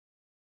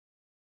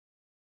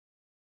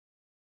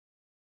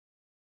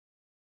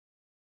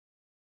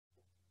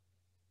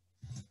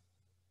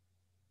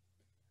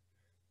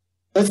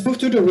Let's move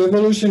to the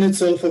revolution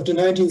itself of the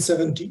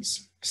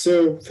 1970s.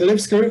 So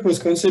Philip's curve was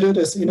considered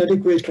as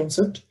inadequate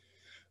concept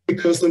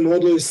because the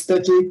model is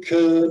static,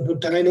 not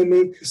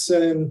dynamic,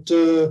 and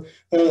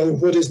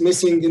what is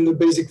missing in the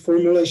basic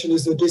formulation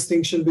is the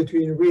distinction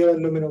between real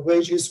and nominal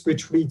wages,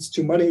 which leads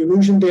to money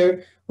illusion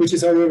there, which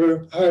is,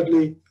 however,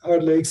 hardly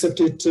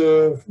accepted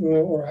or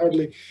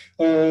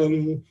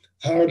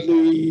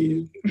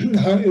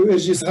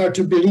it's just hard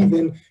to believe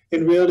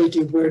in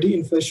reality, where the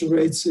inflation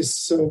rates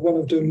is one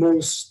of the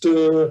most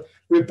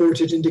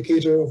reported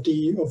indicator of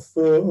the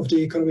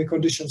economic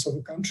conditions of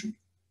a country.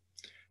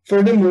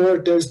 Furthermore,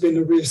 there's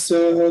been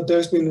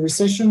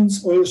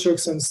recessions, oil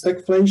shocks, and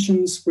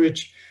stagflations,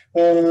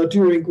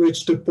 during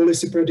which the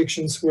policy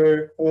predictions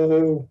were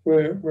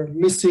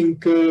missing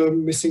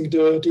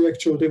the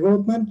actual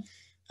development,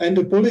 and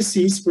the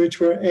policies which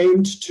were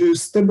aimed to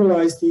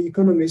stabilize the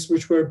economies,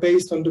 which were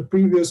based on the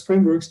previous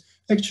frameworks,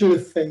 actually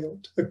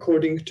failed,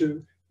 according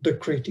to the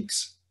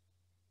critics.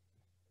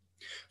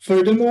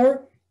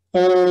 Furthermore,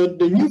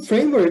 the new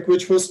framework,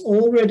 which was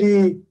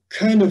already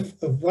kind of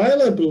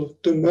available,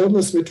 the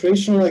models with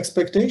rational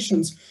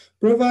expectations,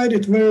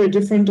 provided very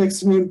different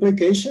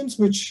implications,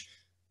 which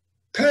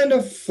kind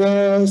of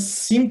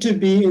seem to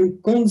be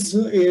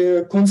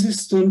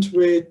consistent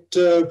with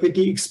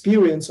the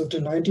experience of the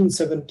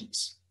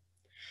 1970s.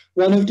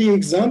 One of the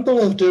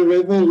examples of the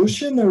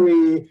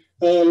revolutionary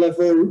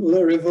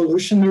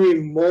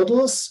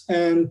models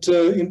and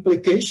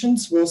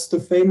implications was the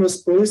famous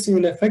policy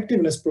and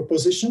effectiveness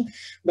proposition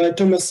by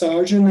Thomas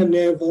Sargent and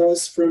Neil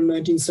Wallace from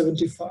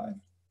 1975.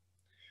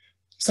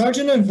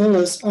 Sargent and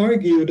Wallace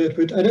argue that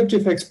with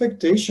adaptive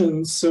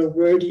expectations,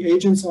 where the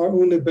agents are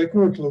only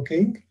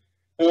backward-looking,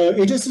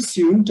 it is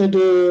assumed that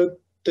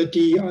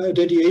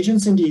the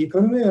agents in the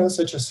economy,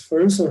 such as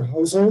firms or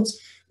households,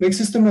 make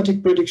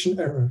systematic prediction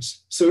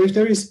errors. So if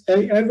there is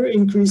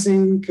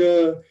ever-increasing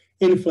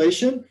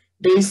inflation,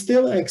 they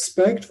still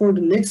expect for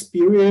the next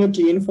period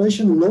the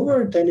inflation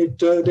lower than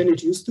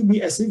it used to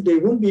be, as if they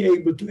won't be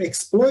able to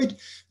exploit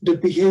the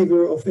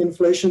behavior of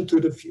inflation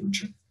to the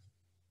future,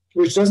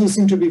 which doesn't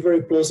seem to be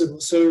very plausible.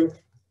 So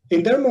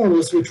in their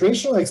models with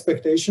rational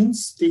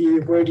expectations,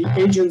 where the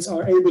agents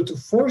are able to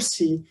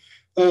foresee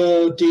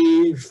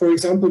for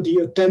example,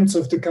 the attempts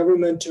of the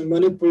government to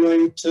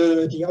manipulate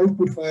the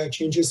output via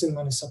changes in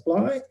money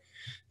supply,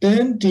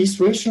 then these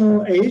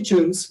rational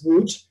agents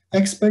would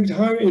expect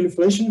higher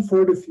inflation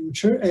for the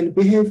future and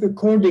behave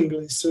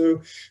accordingly.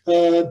 So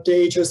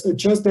they just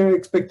adjust their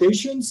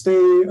expectations. They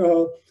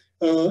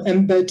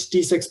embed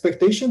these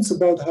expectations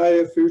about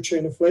higher future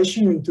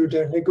inflation into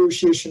their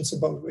negotiations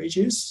about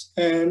wages.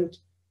 And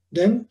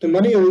then the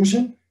money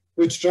illusion,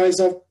 which drives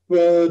up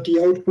the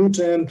output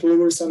and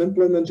lowers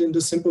unemployment in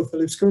the simple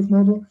Phillips curve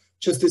model,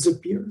 just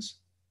disappears.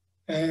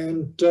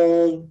 And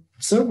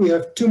so we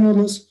have two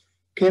models,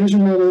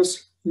 Keynesian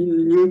models,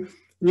 new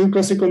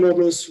classical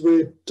models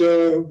with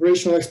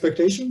rational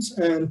expectations,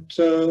 and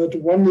the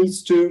one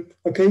leads to,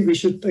 okay, we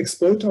should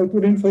exploit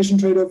output inflation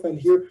trade-off, and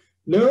here,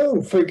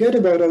 no, forget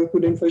about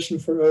output inflation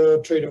for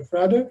trade-off,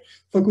 rather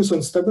focus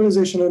on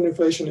stabilization on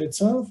inflation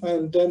itself,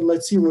 and then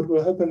let's see what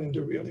will happen in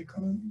the real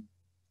economy.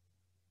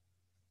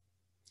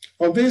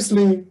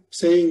 Obviously,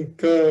 saying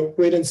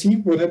wait and see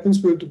what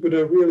happens with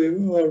a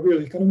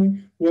real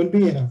economy won't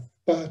be enough,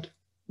 but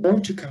more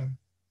to come.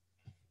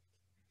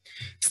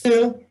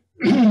 Still,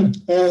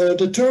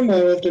 the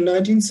turmoil of the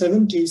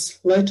 1970s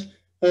led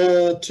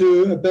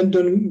to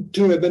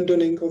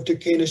abandoning of the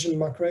Keynesian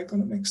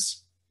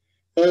macroeconomics.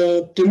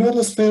 The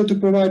models failed to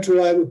provide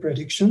reliable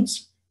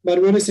predictions,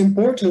 but what is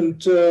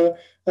important,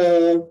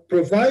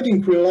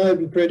 providing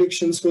reliable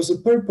predictions was the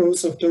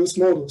purpose of those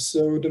models.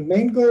 So the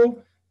main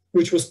goal,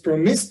 which was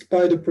promised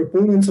by the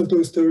proponents of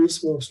those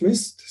theories, was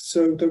missed,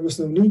 so there was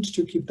no need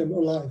to keep them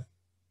alive.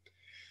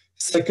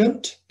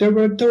 Second, there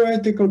were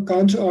theoretical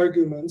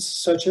counter-arguments,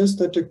 such as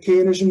that the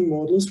Keynesian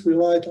models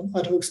relied on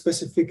ad hoc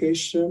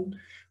specification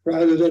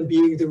rather than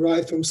being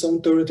derived from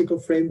some theoretical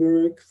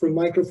framework, from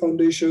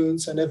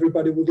micro-foundations, and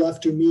everybody would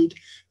love to meet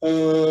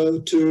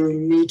the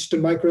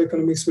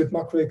microeconomics with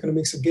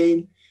macroeconomics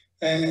again.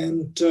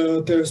 And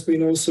there's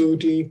been also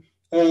the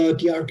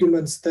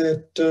arguments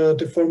that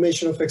the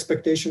formation of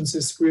expectations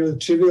is really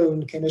trivial in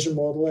the Keynesian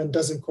model and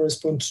doesn't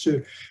correspond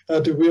to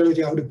the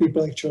reality, how the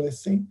people actually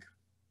think.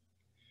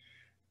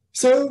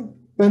 So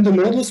when the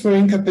models were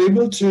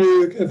incapable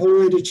to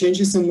evaluate the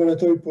changes in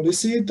monetary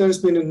policy, there's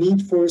been a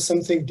need for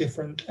something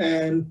different.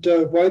 And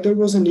why there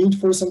was a need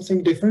for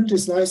something different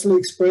is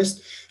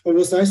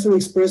was nicely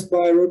expressed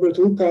by Robert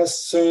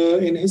Lucas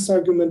in his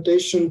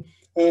argumentation,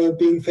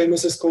 being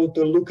famous as called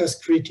the Lucas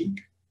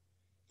critique.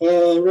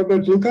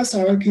 Robert Lucas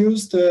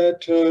argues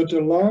that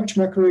the large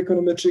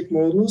macroeconometric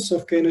models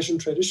of Keynesian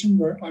tradition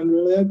were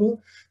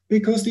unreliable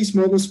because these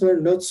models were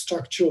not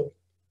structural.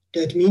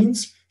 That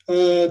means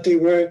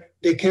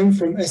they came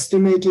from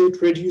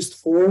estimated reduced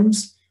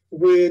forms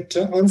with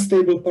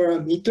unstable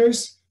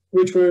parameters,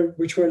 which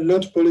were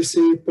not policy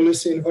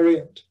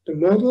invariant. The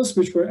models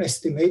which were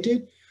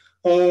estimated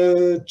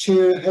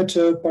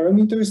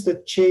parameters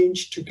that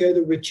change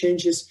together with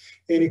changes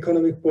in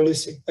economic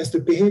policy. As the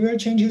behavior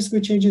changes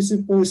with changes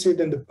in policy,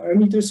 then the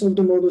parameters of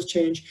the models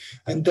change,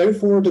 and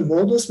therefore the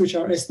models which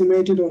are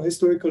estimated on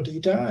historical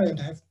data and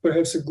have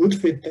perhaps a good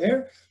fit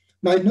there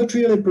might not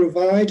really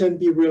provide and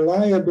be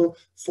reliable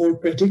for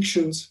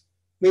predictions,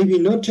 maybe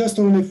not just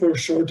only for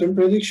short-term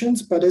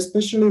predictions, but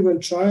especially when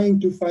trying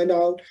to find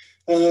out,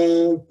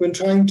 when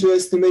trying to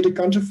estimate the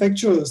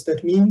counterfactuals.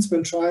 That means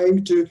when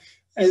trying to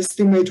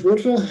estimate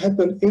what will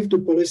happen if the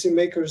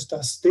policymakers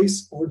does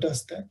this or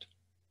does that.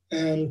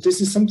 And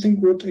this is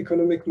something what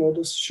economic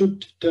models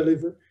should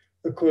deliver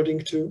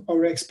according to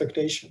our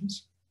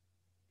expectations.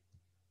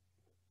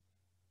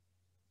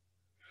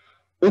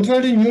 What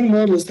were the new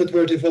models that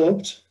were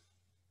developed?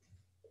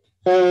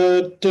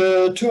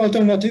 The two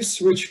alternatives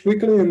which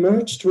quickly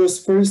emerged was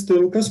first the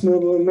Lucas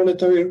model,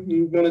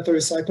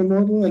 monetary cycle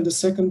model, and the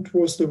second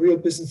was the real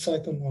business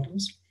cycle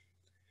models.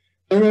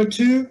 There are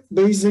two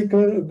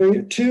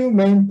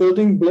main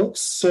building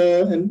blocks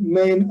and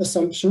main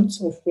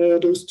assumptions of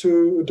those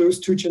two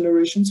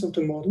generations of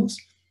the models.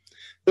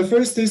 The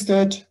first is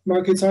that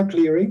markets are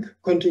clearing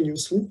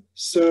continuously,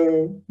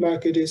 so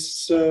market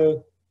is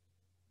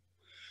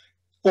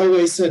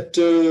always at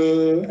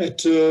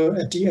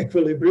the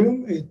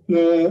equilibrium.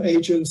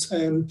 Agents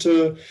and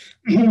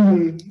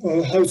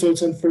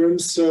households and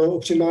firms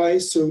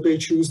optimize, so they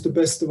choose the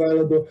best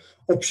available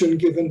option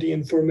given the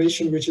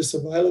information which is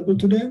available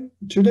to them.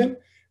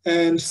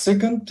 And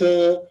second,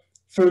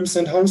 firms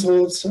and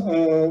households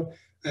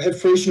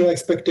have rational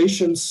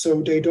expectations,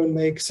 so they don't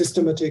make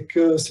systematic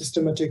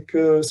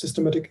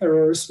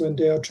errors when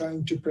they are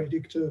trying to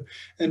predict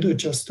and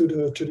adjust to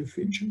the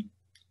future.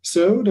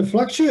 So the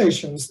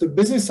fluctuations, the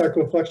business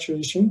cycle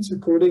fluctuations,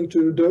 according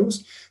to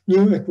those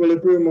new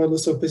equilibrium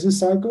models of business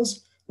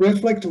cycles,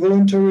 reflect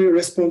voluntary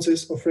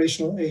responses of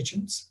rational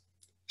agents.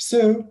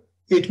 So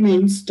it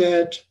means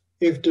that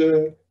if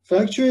the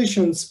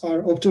fluctuations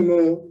are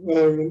optimal,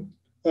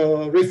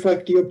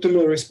 reflect the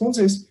optimal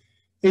responses,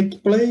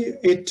 it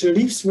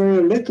leaves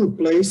very little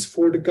place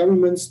for the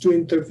governments to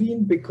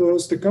intervene,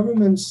 because the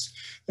governments,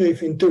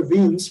 if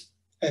intervenes,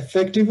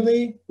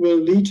 effectively will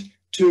lead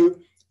to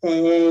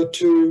a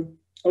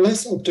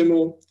less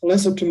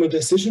optimal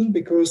decision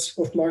because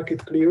of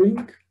market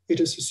clearing. It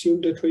is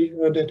assumed that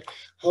that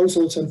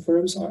households and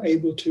firms are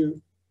able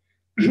to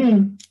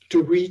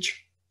to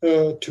reach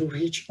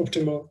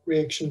optimal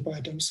reaction by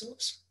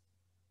themselves.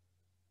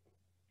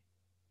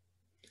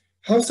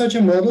 How such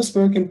a models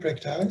work in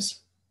practice?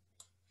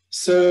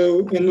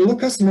 So in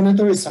Lucas'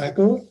 monetary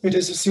cycle, it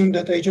is assumed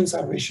that agents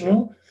are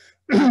rational,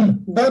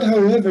 but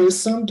however,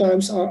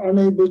 sometimes are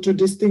unable to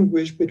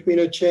distinguish between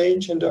a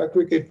change in the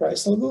aggregate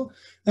price level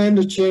and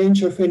a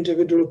change of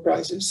individual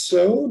prices.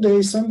 So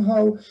they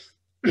somehow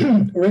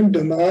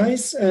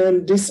randomize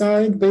and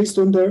decide based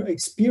on their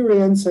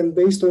experience and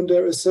based on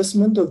their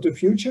assessment of the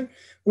future,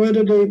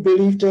 whether they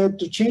believe that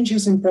the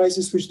changes in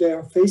prices which they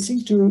are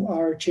facing to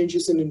are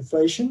changes in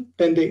inflation,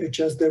 then they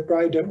adjust their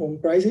own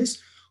prices,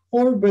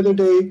 or whether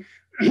they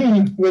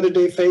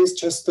face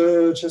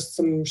just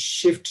some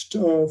shift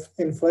of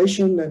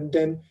inflation and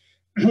then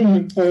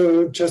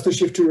just a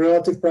shift to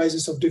relative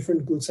prices of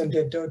different goods, and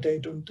they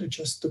don't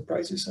adjust the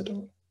prices at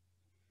all.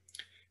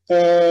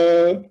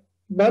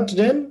 But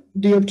then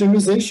the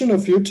optimization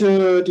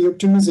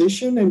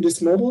in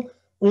this model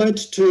led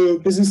to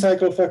business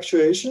cycle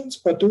fluctuations,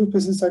 but those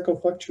business cycle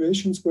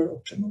fluctuations were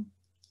optimal.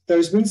 There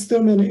has been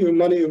still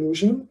money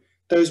illusion.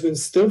 There has been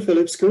still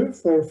Phillips curve,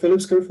 or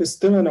Phillips curve is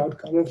still an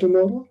outcome of the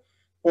model,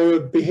 or a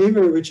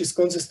behavior which is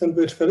consistent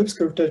with Phillips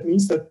curve. That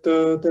means that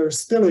there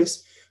still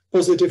is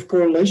positive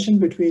correlation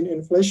between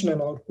inflation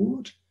and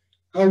output.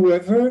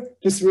 However,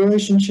 this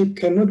relationship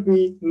cannot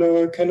be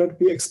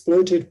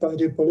exploited by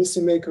the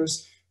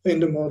policymakers in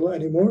the model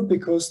anymore,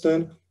 because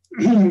then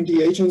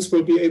the agents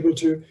will be able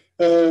to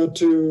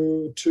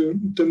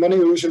the money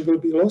illusion will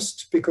be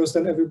lost, because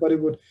then everybody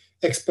would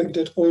expect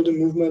that all the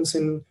movements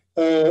in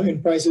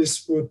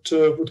prices would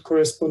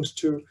correspond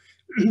to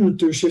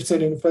shifts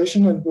in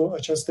inflation and will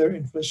adjust their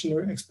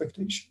inflationary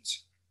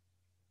expectations.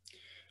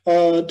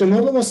 The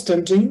model was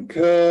tempting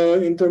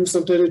in terms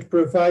of that it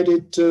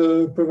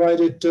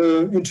provided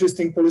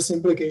interesting policy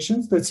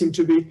implications that seem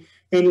to be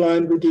in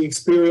line with the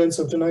experience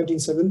of the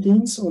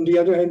 1970s. On the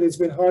other hand, it's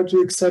been hard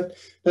to accept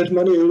that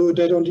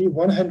that on the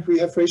one hand we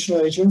have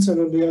rational agents, and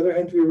on the other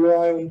hand we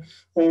rely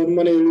on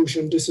money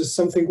illusion. This is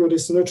something what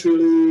is not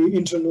really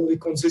internally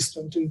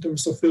consistent in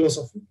terms of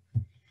philosophy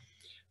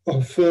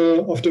of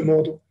the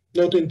model,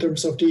 not in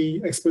terms of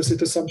the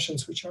explicit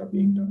assumptions which are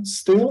being done.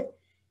 Still,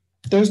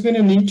 there's been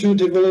a need to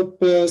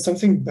develop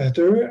something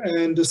better,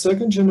 and the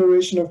second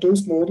generation of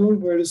those models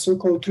were the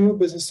so-called trio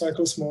business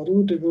cycles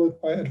model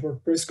developed by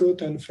Edward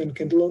Prescott and Finn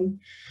Kindlon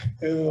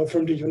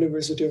from the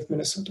University of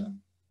Minnesota.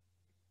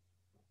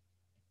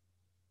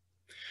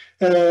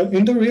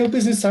 In the real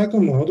business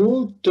cycle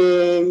model,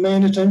 the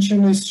main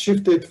attention is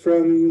shifted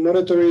from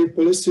monetary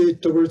policy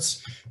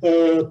towards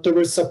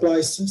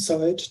supply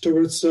side,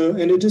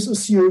 and it is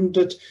assumed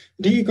that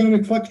the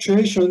economic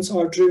fluctuations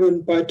are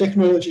driven by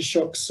technology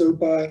shocks, so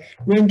by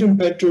random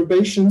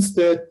perturbations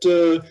that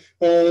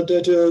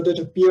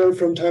appear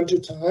from time to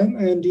time,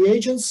 and the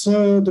agents,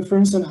 the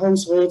firms and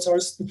households,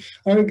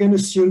 are again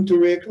assumed to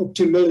react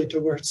optimally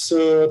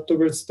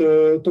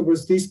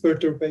towards these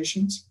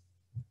perturbations.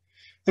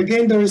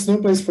 Again, there is no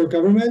place for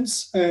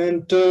governments,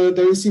 and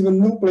there is even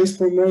no place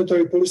for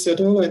monetary policy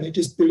at all, and it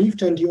is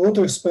believed, and the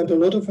author spent a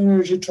lot of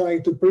energy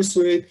trying to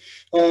persuade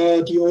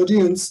the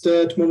audience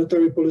that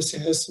monetary policy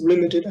has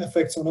limited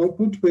effects on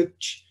output,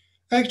 which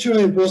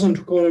actually wasn't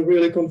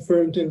really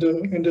confirmed in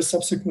the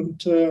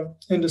subsequent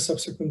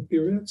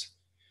periods.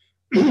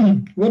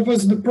 What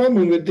was the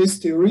problem with this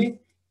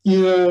theory?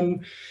 No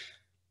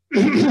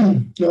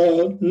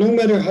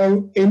matter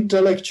how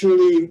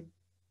intellectually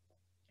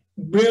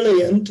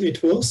brilliant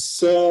it was,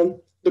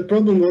 the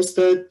problem was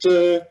that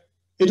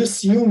it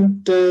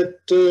assumed that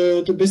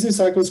the business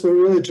cycles were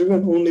really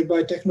driven only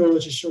by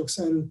technology shocks,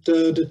 and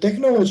the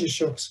technology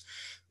shocks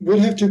would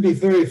have to be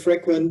very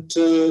frequent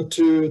to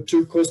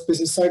cause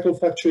business cycle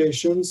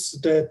fluctuations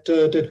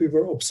that we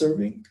were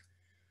observing.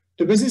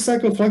 The business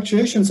cycle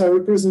fluctuations are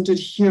represented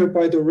here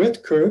by the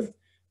red curve,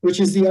 which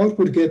is the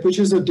output gap, which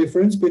is the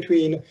difference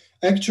between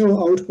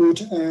actual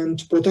output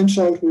and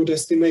potential output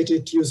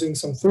estimated using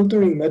some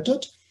filtering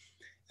method.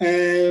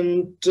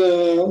 And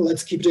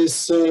let's keep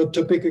this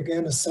topic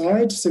again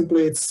aside.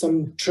 Simply, it's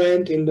some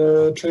trend in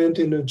the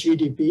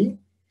GDP,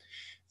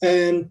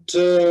 and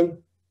the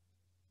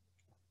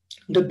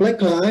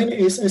black line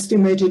is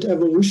estimated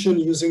evolution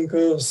using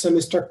a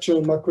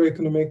semi-structural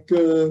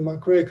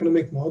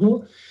macroeconomic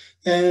model,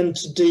 and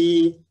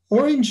the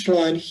orange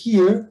line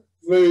here,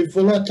 very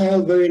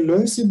volatile, very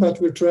noisy,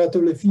 but with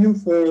relatively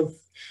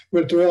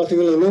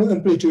low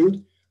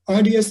amplitude,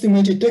 are the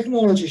estimated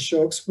technology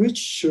shocks, which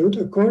should,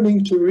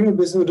 according to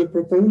the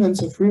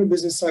proponents of real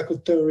business cycle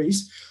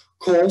theories,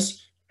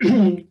 cause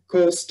the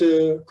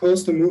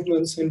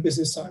movements in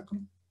business cycle.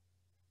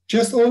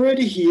 Just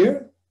already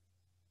here,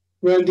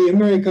 when the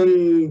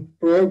American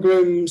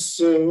programs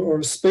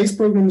or space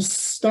programs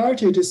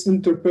started,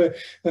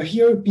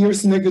 here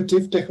appears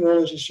negative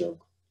technology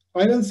shock.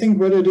 I don't think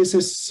whether this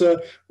is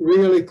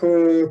really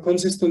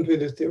consistent with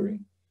the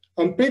theory.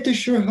 I'm pretty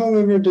sure,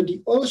 however, that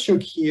the oil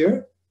shock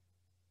here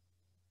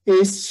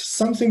is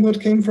something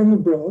what came from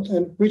abroad,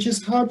 and which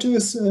is hard to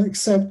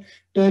accept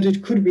that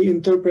it could be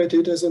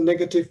interpreted as a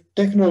negative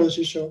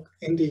technology shock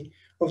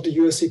of the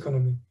US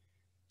economy.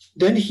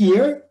 Then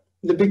here,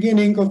 the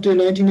beginning of the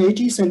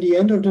 1980s and the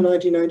end of the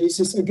 1990s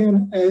is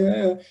again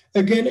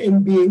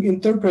being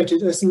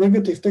interpreted as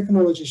negative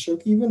technology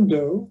shock, even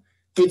though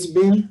it's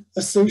been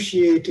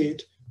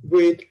associated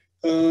with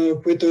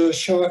the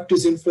sharp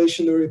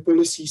disinflationary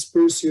policies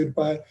pursued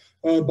by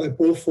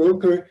Paul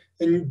Volcker,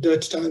 and at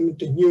that time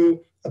the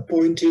new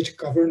appointed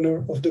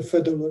governor of the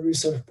Federal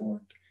Reserve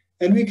Board.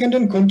 And we can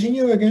then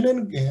continue again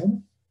and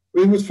again.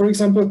 We would, for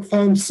example,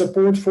 find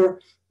support for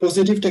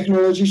positive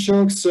technology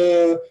shocks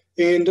in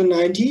the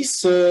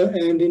 90s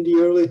and in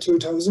the early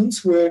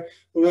 2000s,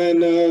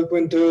 when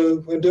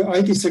the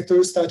IT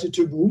sector started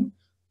to boom.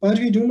 But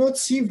we do not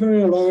see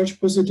very large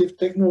positive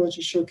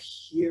technology shock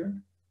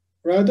here.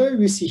 Rather,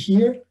 we see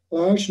here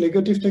large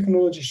negative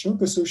technology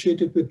shock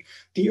associated with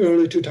the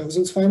early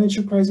 2000s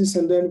financial crisis,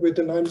 and then with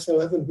the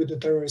 9/11, with the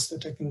terrorist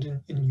attack in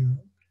Europe.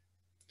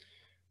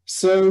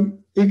 So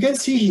you can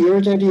see here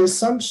that the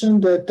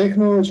assumption that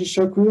technology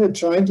shock really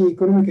drive the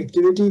economic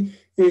activity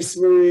is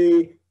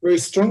very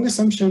strong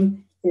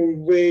assumption,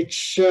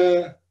 which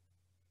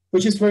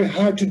is very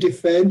hard to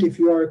defend if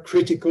you are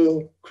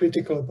critical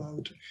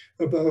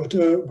about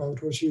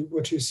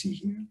what you see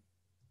here.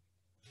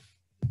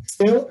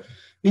 Still,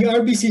 the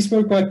RBCs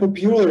were quite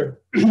popular,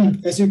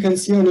 as you can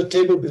see on the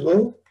table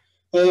below.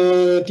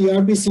 The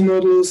RBC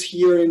models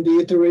here in the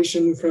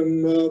iteration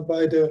from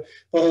by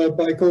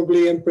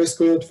Cogley and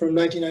Prescott from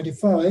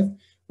 1995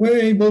 were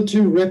able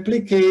to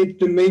replicate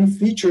the main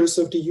features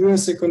of the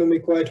US economy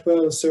quite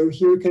well. So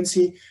here you can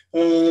see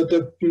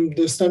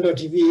the standard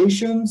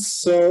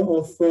deviations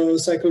of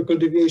cyclical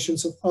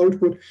deviations of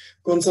output,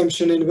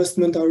 consumption,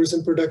 investment hours,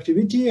 and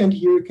productivity. And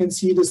here you can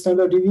see the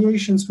standard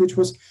deviations, which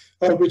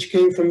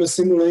came from a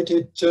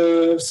simulated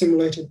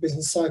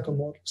business cycle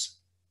models.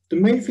 The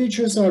main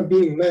features are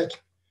being met.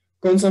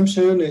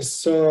 Consumption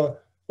is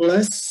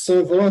less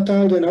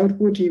volatile than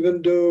output,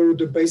 even though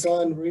the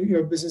baseline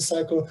business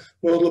cycle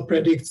model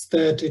predicts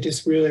that it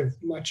is really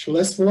much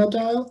less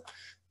volatile,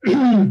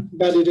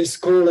 but it is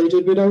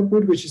correlated with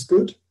output, which is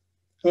good.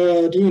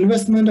 The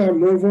investment are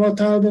more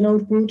volatile than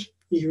output,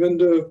 even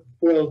though,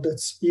 well,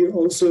 that's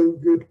also a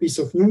good piece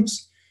of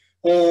news.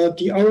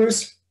 The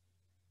hours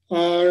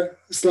are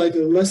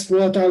slightly less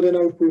volatile than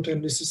output,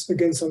 and this is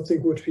again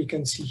something what we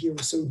can see here.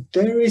 So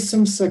there is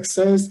some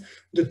success.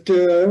 The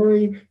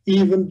theory,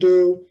 even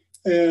though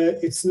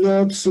it's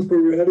not super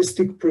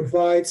realistic.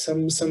 Provide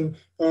some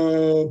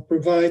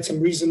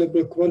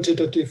reasonable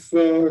quantitative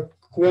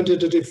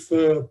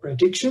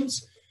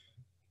predictions.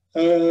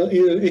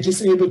 It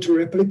is able to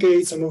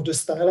replicate some of the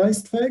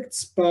stylized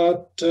facts,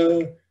 but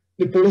the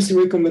policy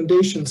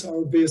recommendations are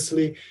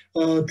obviously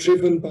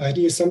driven by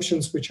the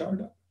assumptions which are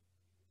there.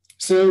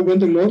 So when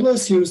the model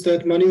assumes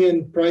that money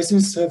and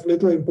prices have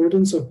little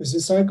importance of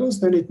business cycles,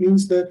 then it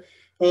means that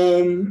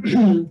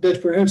that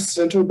perhaps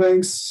central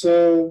banks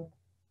are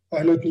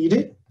not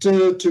needed,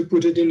 to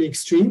put it in the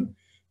extreme.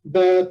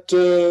 But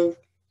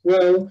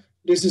well,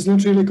 this is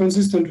not really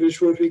consistent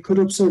with what we could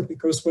observe,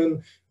 because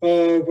when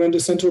the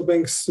central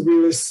banks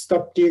really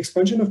stop the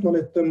expansion of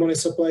the money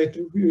supply, it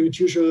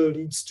usually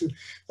leads to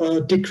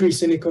a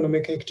decrease in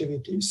economic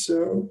activity.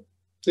 So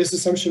this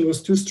assumption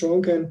was too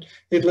strong, and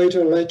it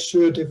later led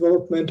to a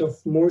development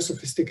of more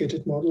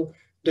sophisticated models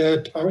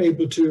that are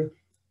able to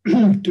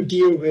to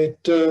deal with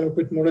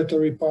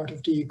monetary part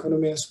of the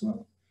economy as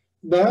well.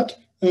 But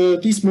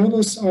these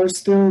models are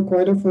still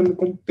quite often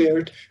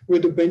compared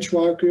with the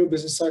benchmark real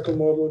business cycle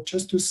model,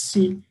 just to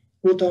see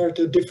what are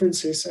the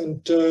differences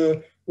and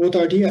what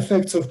are the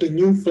effects of the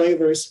new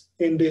flavors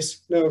in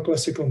this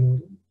neoclassical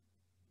model.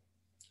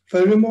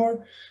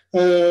 Furthermore,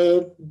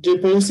 the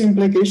policy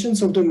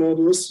implications of the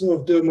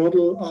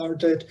model are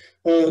that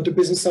the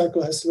business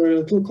cycle has very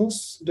little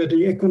costs, that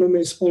the economy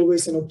is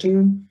always in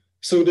optimum,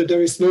 so that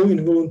there is no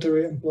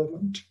involuntary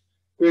employment.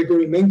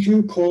 Gregory Menke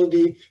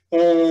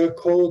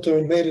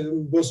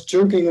was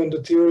joking on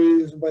the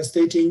theory by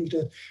stating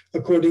that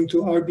according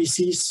to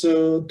RBCs,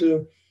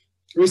 the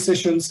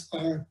recessions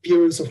are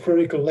periods of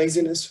chronic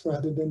laziness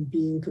rather than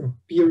being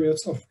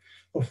periods of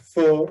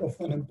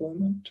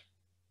unemployment.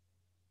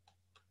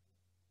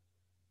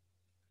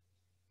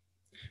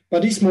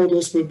 But these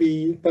models will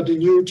be, but the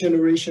new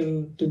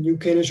generation, the new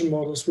Keynesian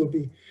models will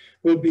be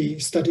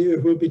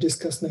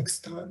discussed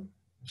next time.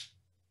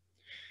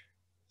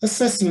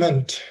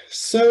 Assessment.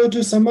 So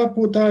to sum up,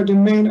 what are the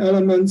main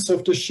elements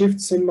of the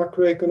shifts in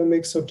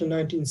macroeconomics of the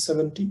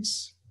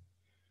 1970s?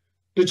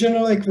 The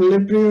general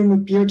equilibrium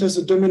appeared as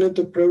a dominant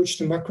approach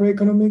to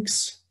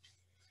macroeconomics.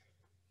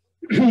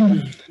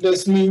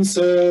 This means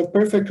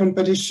perfect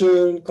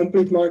competition,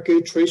 complete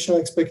market, rational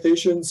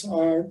expectations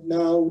are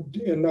now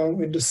in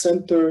the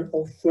center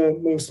of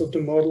most of the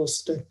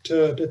models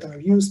that are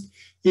used,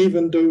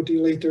 even though the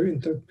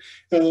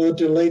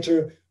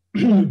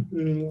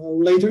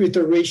later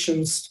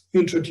iterations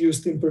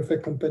introduced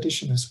imperfect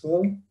competition as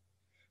well.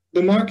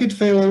 The market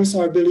failures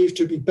are believed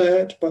to be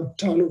bad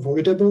but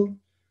unavoidable.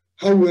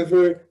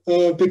 However,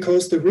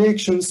 because the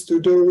reactions to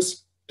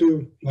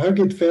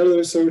market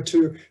failures or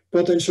to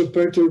potential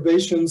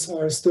perturbations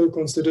are still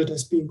considered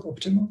as being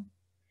optimal.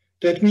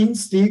 That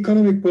means the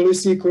economic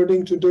policy,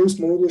 according to those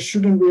models,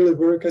 shouldn't really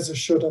work as a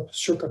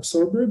shock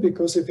absorber,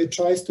 because if it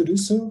tries to do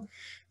so,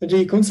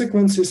 the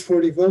consequences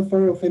for the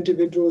welfare of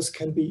individuals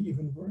can be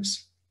even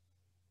worse.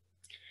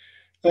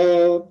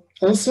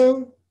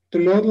 Also, the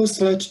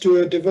models led to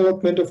a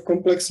development of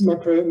complex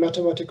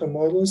mathematical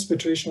models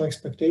with rational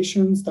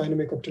expectations,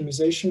 dynamic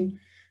optimization,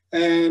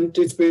 and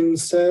it's been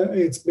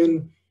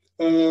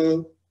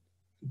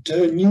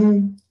the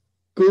new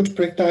good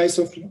practice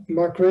of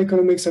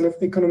macroeconomics and of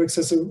economics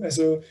as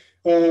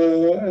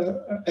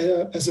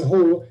a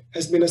whole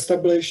has been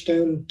established,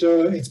 and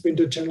it's been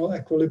the general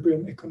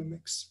equilibrium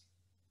economics.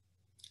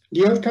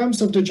 The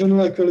outcomes of the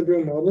general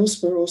equilibrium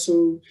models were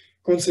also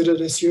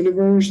considered as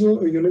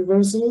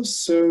universal,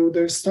 so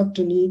there stopped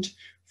the need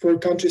for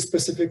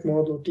country-specific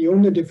model. The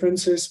only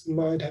differences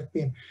might have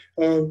been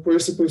were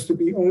supposed to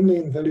be only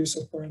in values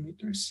of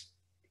parameters.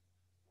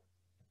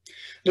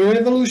 The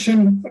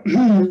revolution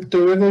of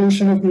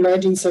the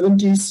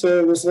 1970s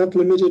was not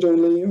limited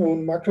only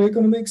on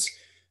macroeconomics.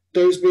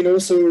 There's been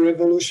also a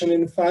revolution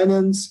in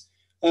finance.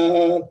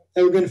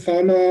 Eugen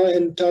Fama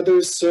and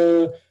others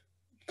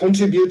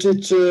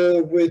contributed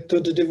with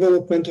the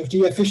development of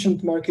the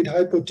efficient market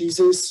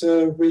hypothesis,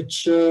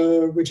 which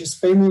is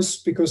famous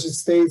because it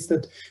states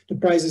that the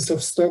prices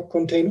of stock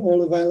contain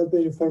all available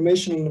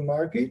information on the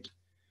market,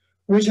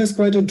 which has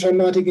quite a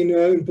dramatic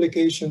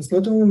implications.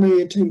 Not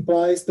only it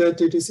implies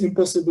that it is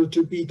impossible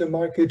to beat the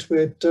market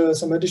with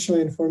some additional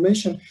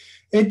information,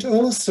 it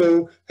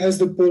also has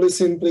the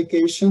policy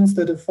implications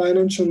that the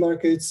financial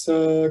markets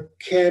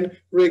can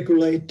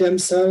regulate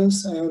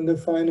themselves, and the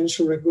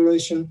financial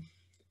regulation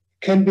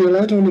can be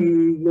left on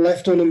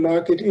the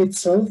market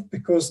itself,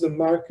 because the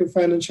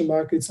financial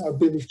markets are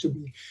believed to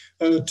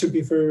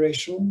be very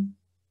rational.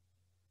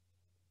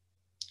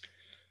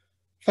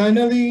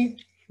 Finally,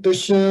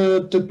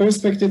 the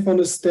perspective on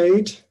the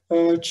state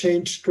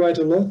changed quite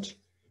a lot.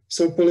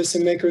 So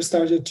policymakers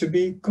started to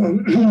be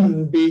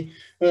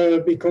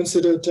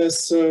considered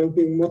as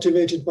being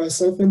motivated by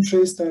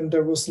self-interest, and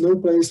there was no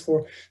place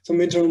for some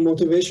internal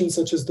motivation,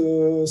 such as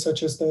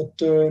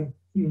that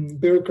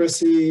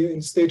bureaucracy in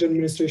state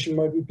administration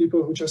might be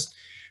people who just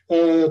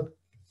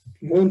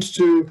want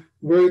to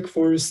work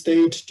for a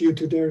state due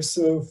to their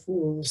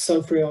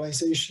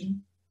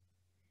self-realization.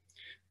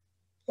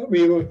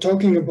 We were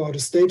talking about the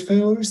state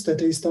failures, that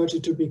they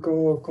started to be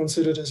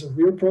considered as a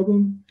real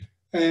problem,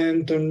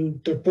 and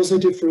the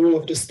positive role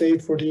of the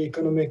state for the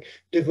economic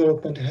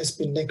development has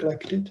been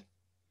neglected.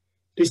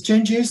 These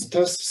changes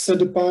thus set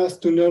the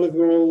path to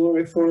neoliberal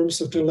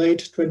reforms of the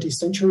late 20th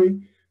century,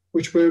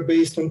 which were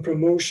based on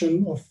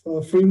promotion of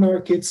free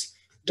markets,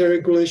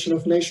 deregulation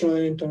of national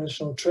and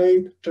international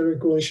trade,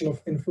 deregulation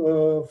of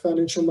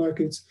financial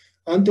markets,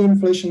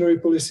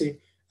 anti-inflationary policy,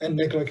 and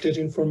neglected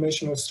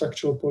informational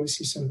structural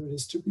policies and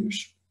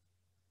redistribution.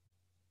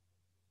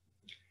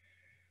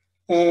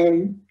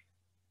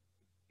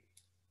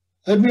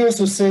 Let me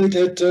also say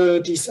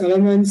that these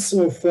elements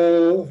of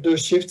the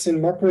shifts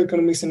in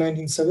macroeconomics in the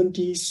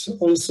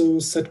 1970s also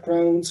set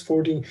grounds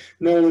for the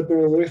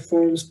neoliberal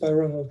reforms by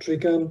Ronald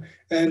Reagan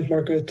and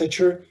Margaret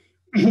Thatcher.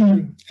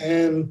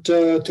 And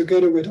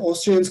together with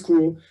Austrian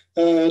school,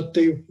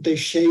 they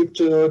shaped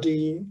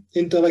the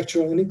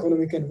intellectual and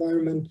economic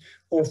environment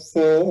of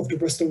the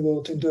Western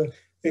world in the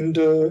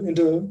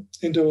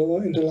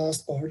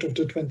last part of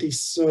the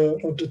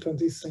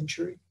 20th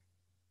century.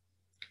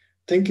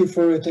 Thank you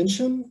for your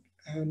attention,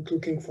 and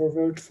looking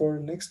forward for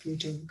next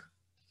meeting.